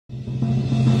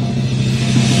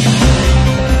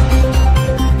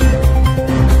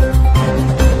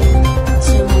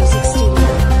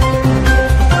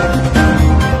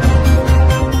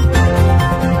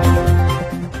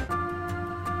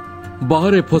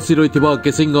बाहर फसी रही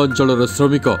केसिंग अंचल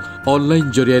श्रमिक ऑनलाइन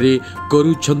जरिया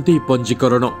करुछंती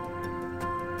पंजीकरण।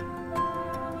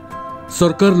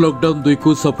 सरकार लॉकडाउन 2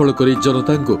 को सफल करी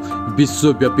जनता को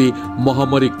विश्वव्यापी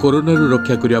महामारी कोरोना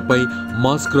रक्षा करने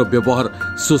मास्क व्यवहार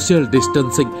सोशल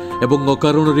डिस्टेंसिंग एवं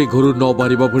अकारण रे घर न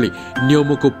बाहर भली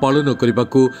नियम को पालन करने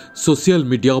को सोशल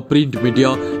मीडिया प्रिंट मीडिया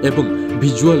एवं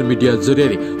विजुअल मीडिया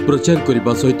जरिया प्रचार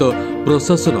करने सहित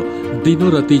प्रशासन दिन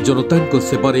राति जनता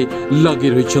सेवारे लगी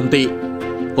रही।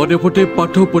 अन्यपटे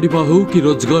पाठ पढ़ा हो कि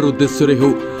रोजगार उद्देश्य हो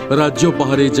राज्य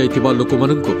बाहर जाइथिबा लोक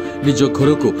माननकु निज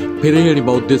घर को फेराई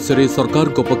आनिबा उद्देश्य सरकार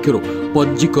पक्षर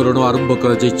पंजीकरण आरंभ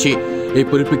कर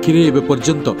परिप्रेक्षी में एवं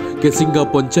पर्यंत केसिंगा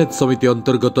पंचायत समिति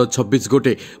अंतर्गत 26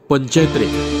 गोटे पंचायत रे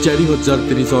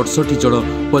 4368 जन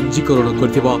पंजीकरण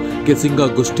करथिबा केसिंगा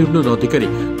गोष्ठी उन्नयन अधिकारी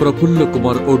प्रफुल्ल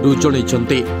कुमार ओडू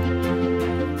जणाइछन्ते।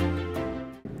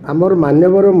 आमर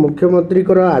मान्यवर मुख्यमंत्री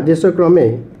आदेश क्रमे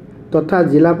तथा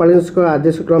जिलापाल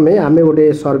आदेश क्रमे आमे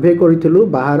गोटे सर्वे करूँ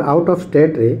बाहर आउट ऑफ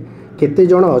स्टेट रे केते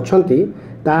जन अछंती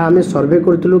ताहा आमे सर्वे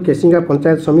करूँ। केसिंगा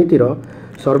पंचायत समितिर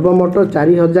सर्वमोट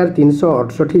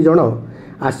 4368 जन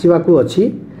आसवाकू अच्छी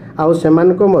आउ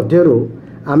सेमानक मध्यरु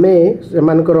आमे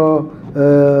सेमानकर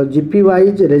जीपी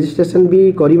वाइज रजिस्ट्रेशन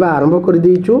भी करवा आरंभ कर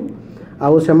देइछु।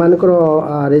 आउ सेमानकर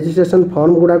रजिस्ट्रेशन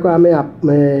फॉर्म गुड़ाक आमे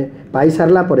पाई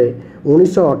सारला परे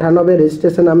 1998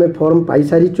 रजिस्ट्रेशन आमे फॉर्म पाई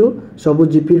सारिछु सबु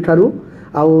जीपी ठारू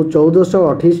आउ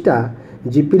 1428टा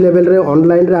जीपी लेवल रे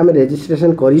ऑनलाइन रे आमे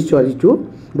रजिस्ट्रेशन करि सारिछु।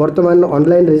 वर्तमान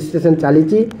ऑनलाइन रजिस्ट्रेशन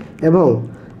चलीची एवं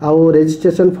आउ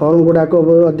रजिस्ट्रेशन फॉर्म गुड़ाक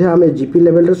आमे जीपी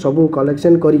लेवल रे सबु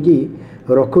कलेक्शन करिकी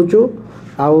रखुछु।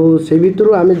 आउ से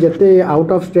भितरु आमे जते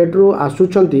आउट ऑफ स्टेट रु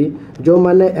आसुछंती जो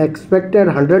माने एक्सपेक्टेड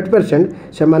 100%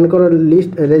 सेमानकर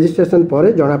लिस्ट रजिस्ट्रेशन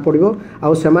पर जना पड़िबो।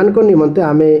 आउ सेमानकर निमंते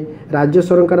आमे राज्य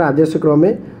सरकार आदेश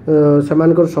क्रमे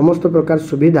सेमानकर समस्त प्रकार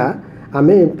सुविधा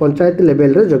आमे पंचायत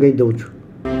लेवल रे जगै दउछु।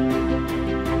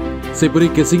 सेपरी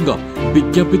केसिंगा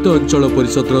विज्ञापित अंचल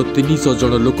परिषद 300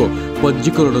 जन लोक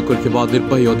पंजीकरण करथिबा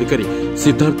निर्वाही अधिकारी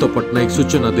सिद्धार्थ पटनायक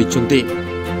सूचना दैछन्ते।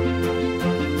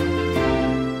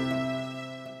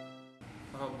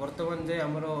 वर्तमान जे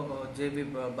हमरो जे भी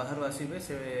बाहर आसीबे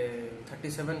से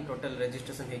 37 टोटल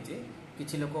रजिस्ट्रेशन हेची।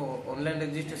 किछि लोक ऑनलाइन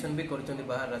रजिस्ट्रेशन भी करछन्ती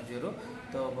बाहर राज्य रो।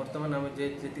 तो वर्तमान हम जे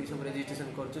जति सब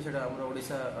रजिस्ट्रेशन करछु सेटा हमरो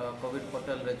ओडिशा कोविड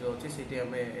पोर्टल रे जो अछि सेठी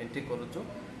हम एंट्री करूछु।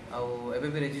 आउ एबे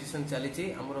भी रजिस्ट्रेशन चलीची।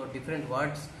 हमरो डिफरेंट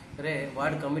वार्ड्स रे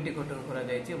वार्ड कमिटी गठन करा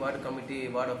जायछि। वार्ड कमिटी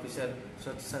वार्ड ऑफिसर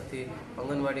स्वच्छ साथी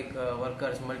anganwadi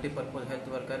workers multipurpose health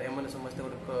worker एमने समस्त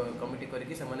कमिटी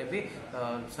करके से भी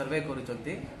सर्वे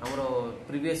करूछन्ती। हमरो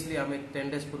प्रीवियसली आमे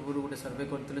 10 डेज पूर्व गोटे सर्वे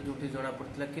करथिले जोठी जना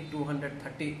पड़थिला कि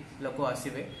 230 लोक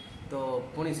आसीबे। तो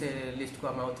पुणी से लिस्ट को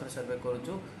आम आउ थे सर्वे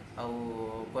करूँ। आउ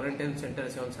क्वारंटाइन सेंटर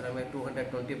से अनुसार आम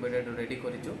 220 बेड रेडी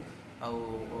करूँ। आउ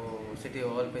सेठी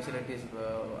ऑल फैसिलिटीज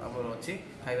आमर अच्छी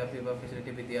खाଇବା पीवा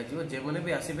फैसिलिटी भी दिया जो मैंने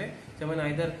भी आसबे से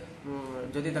आइदर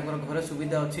जदि घर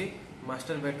सुविधा अच्छी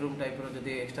मास्टर बेडरूम टाइप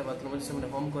जदि एक्सट्रा बाथरूम अच्छे से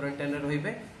होम क्वारंटाइन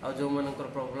रे आ जो मानकर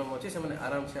प्रॉब्लम अच्छी से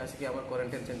आराम से आसिक आम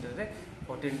क्वारंटाइन सेंटर रे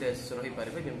 14 डेज रही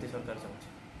पारे जमी सरकार चाहूँ।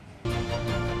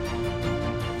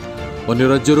 अन्य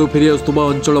राज्यों फेरी आसुवा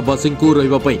अंचलवासी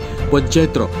रही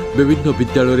पंचायत विभिन्न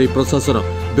विद्यालय प्रशासन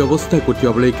व्यवस्था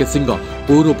करथिबा बेले केसिंगा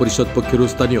पौर परिषद पक्षर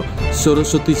स्थानीय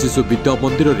सरस्वती शिशु विद्या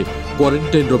मंदिर में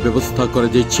क्वारंटाइन व्यवस्था कर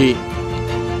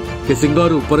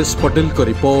केसिंगारू परेश पटेल का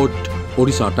रिपोर्ट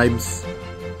ओडिशा टाइम्स।